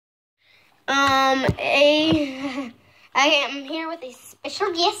I am here with a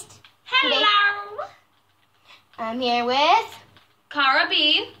special guest. Hello. Today. I'm here with Chara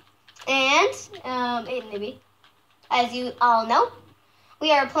B. And Aiden B. As you all know,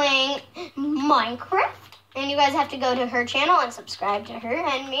 we are playing Minecraft. And you guys have to go to her channel and subscribe to her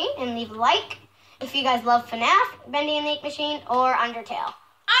and me and leave a like if you guys love FNAF, Bendy and the Ink Machine, or Undertale.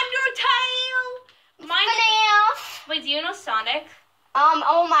 Undertale! FNAF! Wait, do you know Sonic?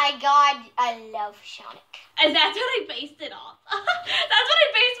 Oh my god, I love Sonic. And that's what I based it off. That's what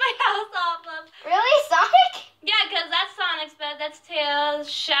I based my house off of. Really? Sonic? Yeah, because that's Sonic's bed, that's Tails,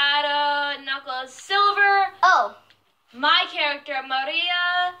 Shadow, Knuckles, Silver. Oh. My character,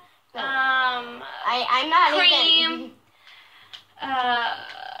 Maria. I'm not Cream. even...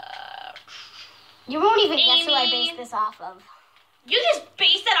 You won't even guess who I Amy. based this off of. You just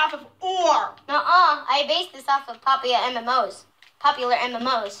based it off of Or. I based this off of popular MMOs.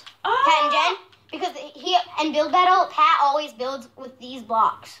 Oh. Pat and Jen. Because he and Build Battle, Pat always builds with these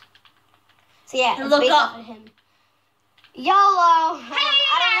blocks. So yeah, it's Look based up. off of him. YOLO.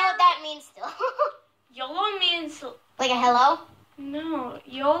 I don't know what that means still. YOLO means... Like a hello? No,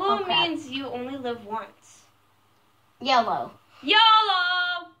 YOLO Oh, crap. means you only live once. YOLO.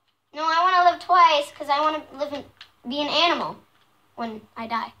 YOLO! No, I want to live twice because I want to be an animal when I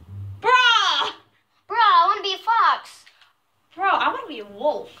die. Bruh! Bro, I want to be a fox. Bro, I want to be a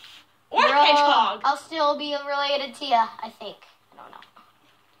wolf. Or Bro, a hedgehog. I'll still be related to ya, I think. I don't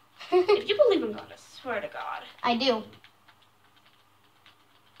know. If you believe in God, I swear to God. I do.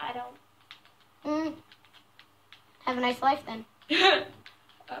 I don't. Have a nice life then. I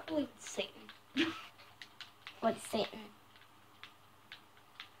believe in Satan. What's Satan?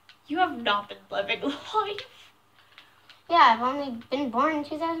 You have not been living life. Yeah, I've only been born in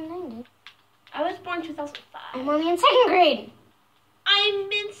 2009, dude. I was born 2005. I'm only in 2nd grade.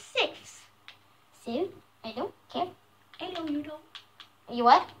 I'm in 6th. See? I don't care. I know you don't. You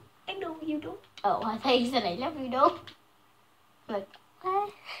what? I know you don't. Oh, I thought you said I love you, though. I'm like,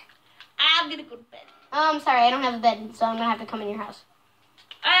 what? I'm gonna go to bed. Oh, I'm sorry, I don't have a bed, so I'm gonna have to come in your house.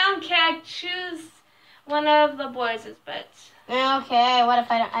 I don't care. Choose one of the boys' beds. Okay, what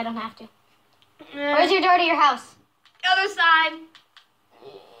if I don't have to? Where's your door to your house? Other side.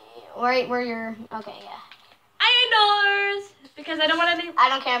 Where your... Okay, yeah. I indoors because I don't want to. I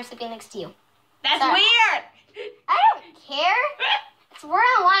don't care, I'm sleeping next to you. That's Sorry. weird. I don't care. It's where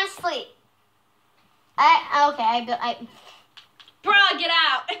I want to sleep. I Bro, get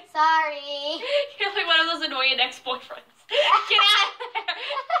out. Sorry. You're like one of those annoying ex-boyfriends. Get out of there.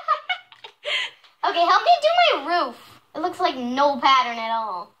 Okay, help me do my roof. It looks like no pattern at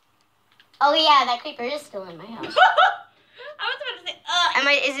all. Oh yeah, that creeper is still in my house. I was about to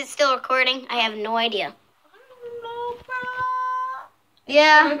say, Is it still recording? I have no idea. I don't know, bro.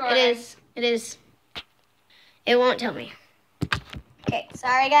 Yeah, it is. It won't tell me. Okay,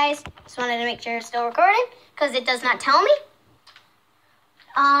 sorry guys. Just wanted to make sure it's still recording because it does not tell me.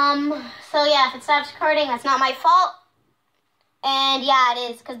 So yeah, if it stops recording, that's not my fault. And yeah,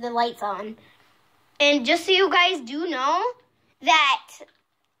 it is because the light's on. And just so you guys do know that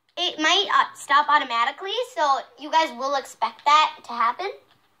it might stop automatically, so you guys will expect that to happen.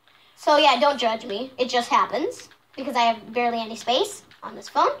 So yeah, don't judge me. It just happens because I have barely any space on this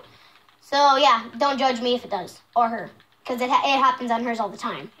phone. So yeah, don't judge me if it does, or her, because it happens on hers all the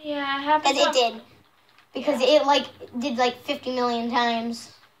time. Yeah, it happens. As it did. Because it did 50 million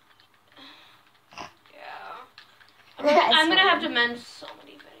times. Yeah. I'm gonna have to mend so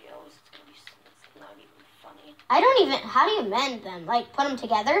many videos. It's not even funny. How do you mend them? Like, put them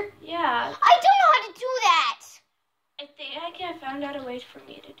together? Yeah. I don't know how to do that! I think I found out a way for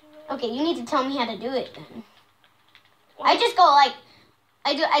me to do it. Okay, you need to tell me how to do it then. I just go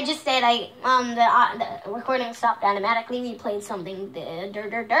I just said the recording stopped automatically. We played something.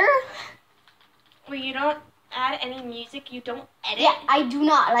 Where you don't add any music, you don't edit? Yeah, I do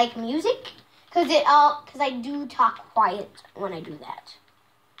not like music because I do talk quiet when I do that.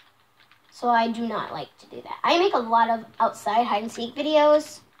 So I do not like to do that. I make a lot of outside hide and seek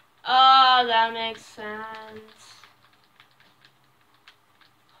videos. Oh, that makes sense.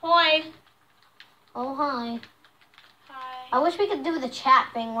 Hoi. Oh, hi. Hi. I wish we could do the chat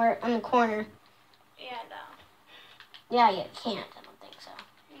thing where in the corner. Yeah, no. Yeah, you can't. I don't think so.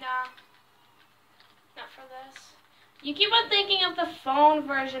 Nah. Not for this. You keep on thinking of the phone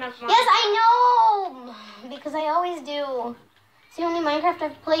version of Minecraft. Yes, I know! Because I always do. It's the only Minecraft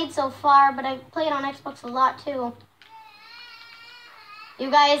I've played so far, but I've played on Xbox a lot too. You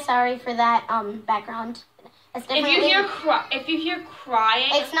guys, sorry for that background. It's definitely, if you hear crying,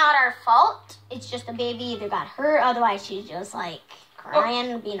 it's not our fault. It's just the baby either got hurt, otherwise she's just like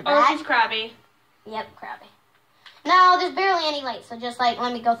crying, being a or brat. she's crabby. Yep, crabby. No, there's barely any light, so just like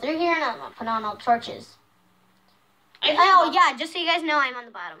let me go through here and I'm gonna put on all the torches. Oh yeah, just so you guys know, I'm on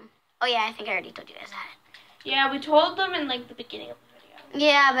the bottom. Oh yeah, I think I already told you guys that. Yeah, we told them in like the beginning of the video.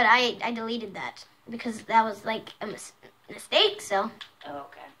 Yeah, but I deleted that because that was like a mistake. So. Oh,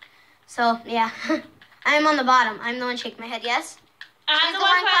 okay. So yeah, I'm on the bottom. I'm the one shaking my head. Yes. I'm the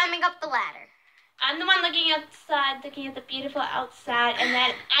one climbing up the ladder. I'm the one looking outside, looking at the beautiful outside, and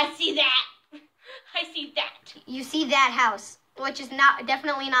then I see that. I see that. You see that house, which is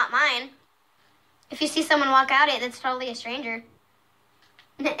definitely not mine. If you see someone walk out it, that's totally a stranger.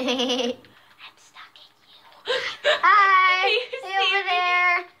 I'm stalking you. Hi. Hey over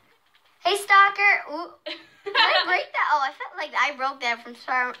there. Hey, stalker. Ooh. Did I break that? Oh, I felt like I broke that from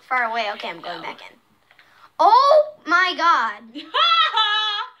far away. Okay, I'm going back in. Oh my God.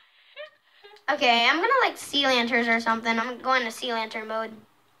 Okay, I'm gonna like sea lanterns or something. I'm going to sea lantern mode.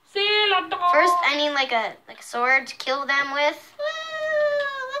 First, I need like a sword to kill them with.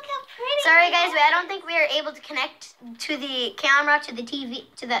 Ooh, look how pretty. Sorry, guys, I don't think we are able to connect to the camera, to the TV,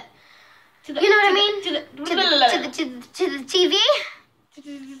 to the you know what I mean? To the TV.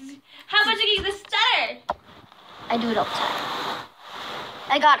 How about you get the stutter? I do it all the time.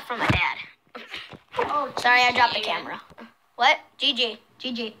 I got it from my dad. Oh, sorry, I dropped the camera. What? GG.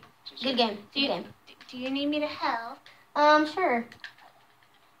 Good game. Good game. Do you need me to help? Sure.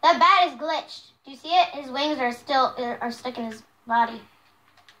 That bat is glitched. Do you see it? His wings are stuck in his body.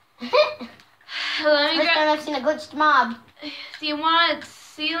 First time I've seen a glitched mob. Do you want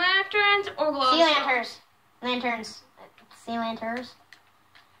sea lanterns or glow sea lanterns? Sea lanterns.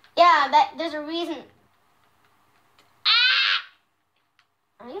 Yeah, there's a reason.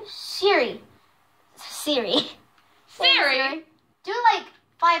 Ah! Are you Siri? Siri. Do like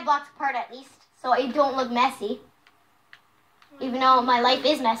 5 blocks apart at least, so it don't look messy. Even though my life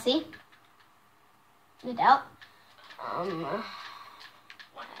is messy. No doubt.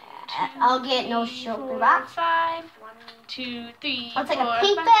 I'll get no sugar box. 5, 1, 2, 3. I'll take a 4,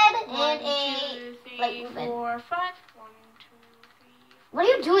 pink 5, bed 1, and 2, a 3, light blue bed. 4, 5, 1, 2, 3. What are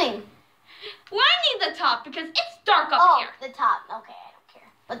you doing? Well, I need the top because it's dark up here. Oh, the top. Okay, I don't care.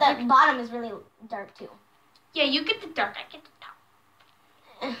 But the bottom is really dark too. Yeah, you get the dark. I get the top.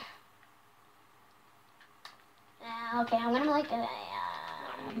 Okay, I'm gonna make a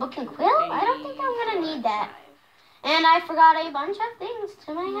book and quill. I don't think I'm gonna need that. And I forgot a bunch of things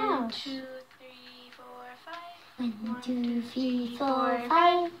to my house. 1, 2, 3, 4, 5. 1, 2, 3, 4,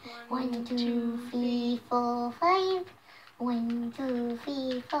 5. 1, 2, 3, 4, 5. 1, 2,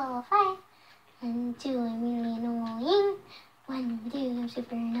 3, 4, 5. 1, 2, I'm really annoying. 1, 2, I'm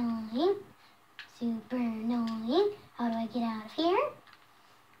super annoying. Super annoying. How do I get out of here?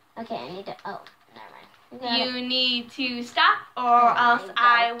 Okay, I need to. Oh, never mind. You need to stop or else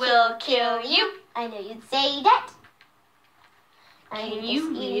I will kill you. I knew you'd say that. Can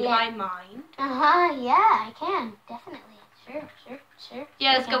you read my mind? Yeah, I can. Definitely. Sure.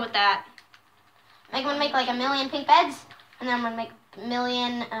 Yeah, let's go with that. I'm gonna make like 1 million pink beds, and then I'm gonna make 1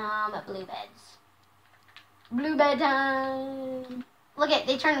 million blue beds. Blue bed time. Look at,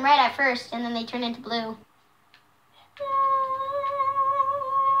 they turn red at first, and then they turn into blue.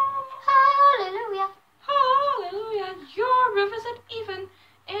 Hallelujah. Hallelujah. Your roof isn't even, and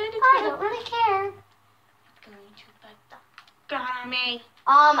it's I don't really care. going to put the gun on me.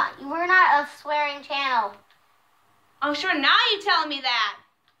 We're not a swearing channel. Oh, sure. Now you're telling me that.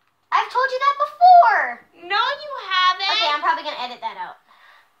 I've told you that before. No, you haven't. Okay, I'm probably gonna edit that out.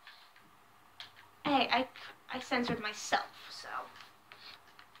 Hey, I censored myself, so.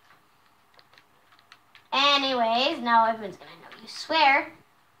 Anyways, now everyone's gonna know you swear.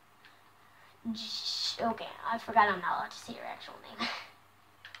 Okay, I forgot I'm not allowed to say your actual name.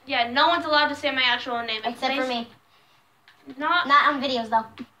 Yeah, no one's allowed to say my actual name. Except for me. Not on videos, though.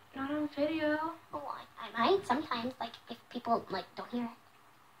 Not on video. Oh, I might sometimes, like, if people, like, don't hear it.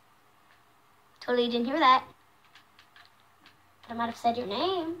 Totally didn't hear that. But I might have said your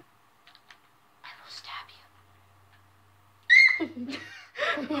name. I will stab you.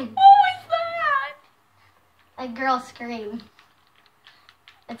 What was that? A girl scream.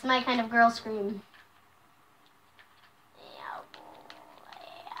 It's my kind of girl scream. Yeah,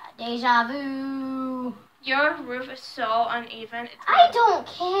 deja vu. Your roof is so uneven. I don't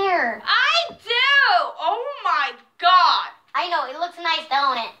care. I do. Oh my god. I know, it looks nice,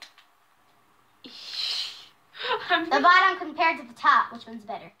 don't it? The bottom compared to the top, which one's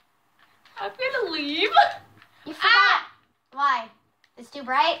better? I'm gonna leave. You forgot. Why? It's too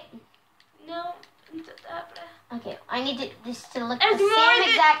bright? No. Okay, I need this to look the same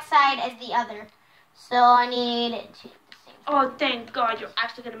exact side as the other. So I need it to the same Oh, thank God, you're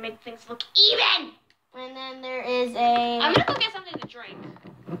actually gonna make things look even. And then there is a... I'm gonna go get something to drink.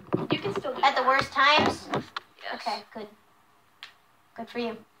 You can still do At the worst times? Yes. Okay, good. Good for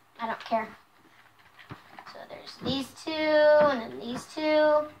you. I don't care. So there's these two, and then these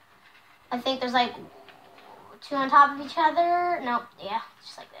two. I think there's like two on top of each other. Nope, yeah,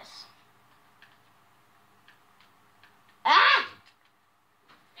 just like this. Ah!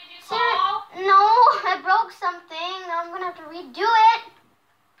 Did you fall? No, I broke something. Now I'm gonna have to redo it.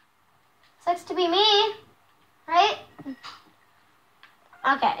 Sucks to be me, right?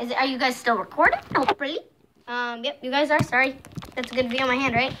 Okay, are you guys still recording? Hopefully. Yep, you guys are. Sorry, that's a good view of my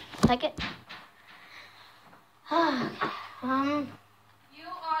hand, right? Like it? You are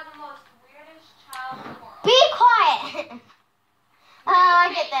the most weirdest child in the world. Be quiet. Oh,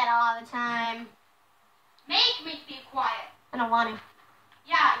 I get that all the time. Make me be quiet. I don't want to.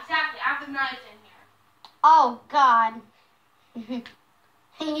 Yeah, exactly. I have the knives in here. Oh God. Yeah,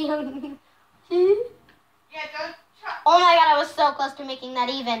 don't try. Oh my God, I was so close to making that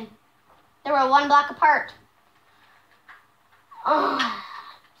even. They were one block apart. Oh, I'm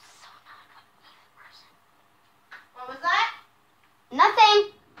so not an even person. What was that?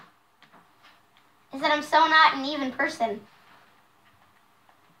 Nothing. I said I'm so not an even person.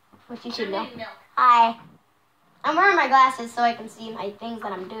 Which you should know. Hi. I'm wearing my glasses so I can see my things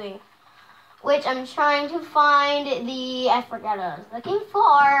that I'm doing. Which I'm trying to find I forgot what I was looking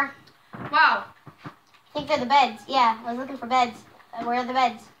for. Wow. I think they're the beds. Yeah, I was looking for beds. Where are the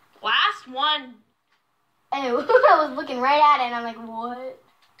beds? Last one. Oh, I was looking right at it and I'm like, what?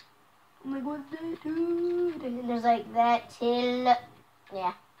 I'm like, what's that, dude? And then there's like that till,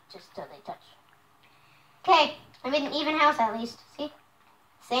 yeah, just till they touch. Okay, I made an even house at least. See?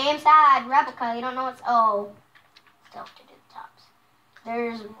 Same side, replica. You don't know what's, oh. Still have to do the tops.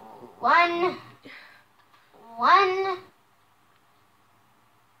 There's one.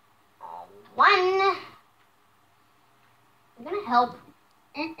 You gonna help?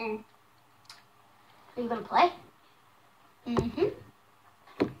 Mm-mm. Are you gonna play? Mm-hmm.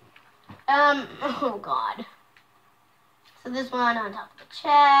 Oh God. So this one on top of the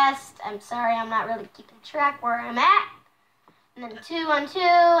chest. I'm sorry, I'm not really keeping track where I'm at. And then 2 on 2,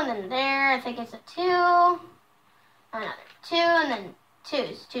 and then there, I think it's a 2. Another 2, and then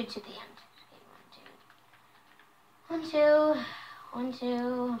 2s, 2 to the end. Okay, 1,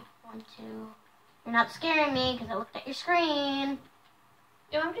 2. You're not scaring me because I looked at your screen.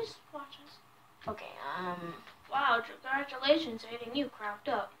 Yeah, I'm just watching. Okay, Wow, congratulations, Aiden, you cracked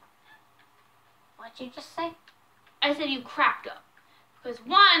up. What'd you just say? I said you cracked up. Because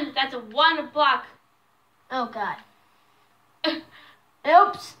 1, that's a 1 block. Oh God.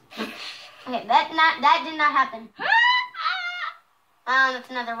 Oops. Okay, that did not happen. That's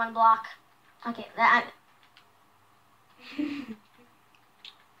another 1 block. Okay, that.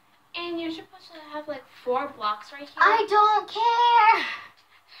 And you're supposed to have like 4 blocks right here. I don't care.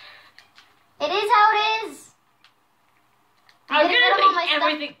 It is how it is. I'm gonna make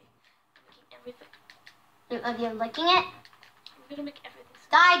everything. You're licking it? I'm gonna make everything.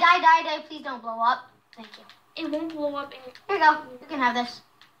 Die. Please don't blow up. Thank you. It won't blow up. Here you go. You can have this.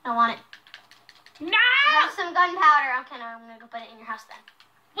 I don't want it. No! Have some gunpowder. Okay, no, I'm gonna go put it in your house then.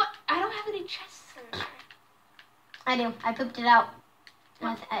 What? I don't have any chests in there. I do. I pooped it out.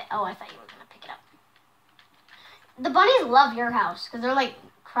 I thought you were gonna pick it up. The bunnies love your house because they're like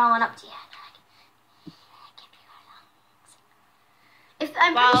crawling up to you.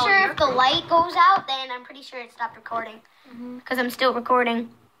 I'm pretty sure if the light goes out, then I'm pretty sure it stopped recording. Because I'm still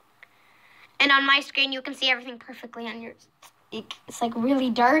recording. And on my screen, you can see everything perfectly. On yours, it's like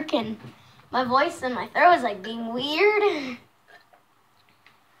really dark, and my voice and my throat is like being weird. Really?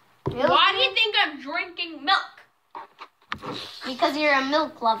 Why do you think I'm drinking milk? Because you're a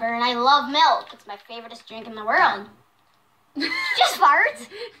milk lover, and I love milk. It's my favoriteest drink in the world. Just farts.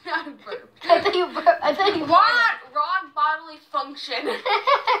 Not a burp. I thought you Wrong bodily function.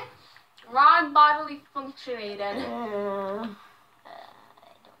 Wrong bodily function, Aiden. I don't know.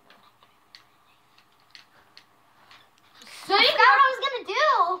 So I forgot what I was gonna do.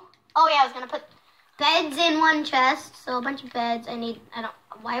 Oh yeah, I was gonna put beds in 1 chest. So a bunch of beds.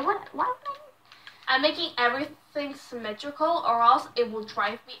 Why would I? I'm making everything symmetrical, or else it will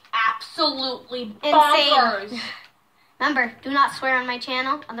drive me absolutely bonkers. Insane. Remember, do not swear on my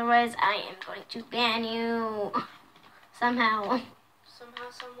channel, otherwise I am going to ban you. Somehow. Somehow,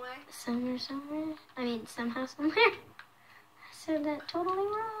 someway? Somewhere. I mean, somehow, somewhere. I said that totally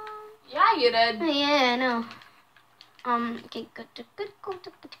wrong. Yeah, you did. Yeah, I know. Okay, good.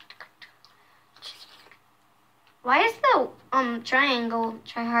 Why is the triangle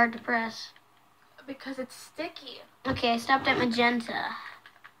try hard to press? Because it's sticky. Okay, I stopped at magenta.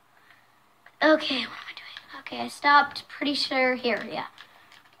 Okay, what am I doing? Okay, I stopped pretty sure here, yeah.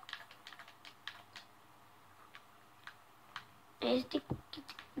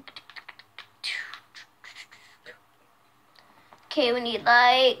 Okay, we need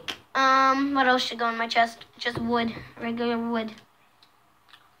like, what else should go in my chest? Just wood, regular wood.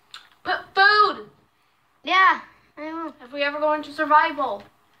 Put food! Yeah, I know. If we ever go into survival.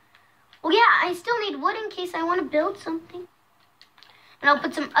 Well, yeah, I still need wood in case I want to build something. And I'll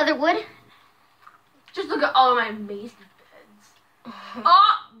put some other wood. Just look at all of my amazing beds.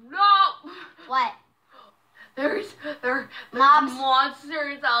 Oh, no! What? There's Mobs?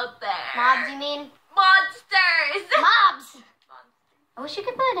 monsters out there. Mobs, you mean? Monsters! Mobs! I wish you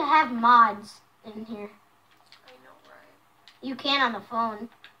could have mods in here. I know, right? You can on the phone.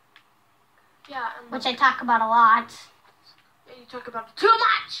 Yeah. Which I talk about a lot. Yeah, you talk about it too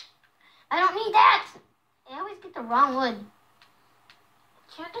much! I don't need that! I always get the wrong wood.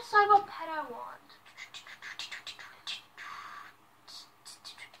 Can't decide what pet I want.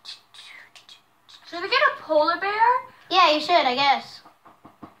 Should I get a polar bear? Yeah, you should, I guess.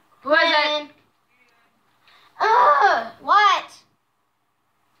 Who is it? Ugh, what?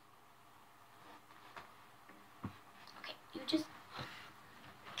 Okay, you just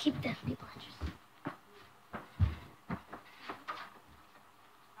keep the people interested.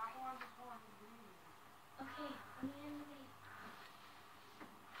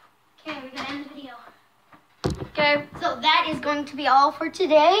 Okay, let me end the video. Okay, we're gonna end the video. Okay. So that is going to be all for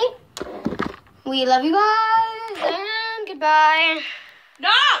today. We love you guys, and goodbye. No!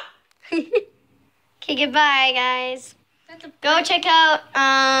 Okay, goodbye, guys. Go check out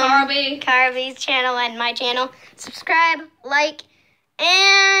Carby's channel and my channel. Subscribe, like,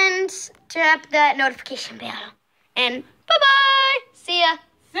 and tap that notification bell. And bye-bye. See ya.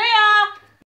 See ya!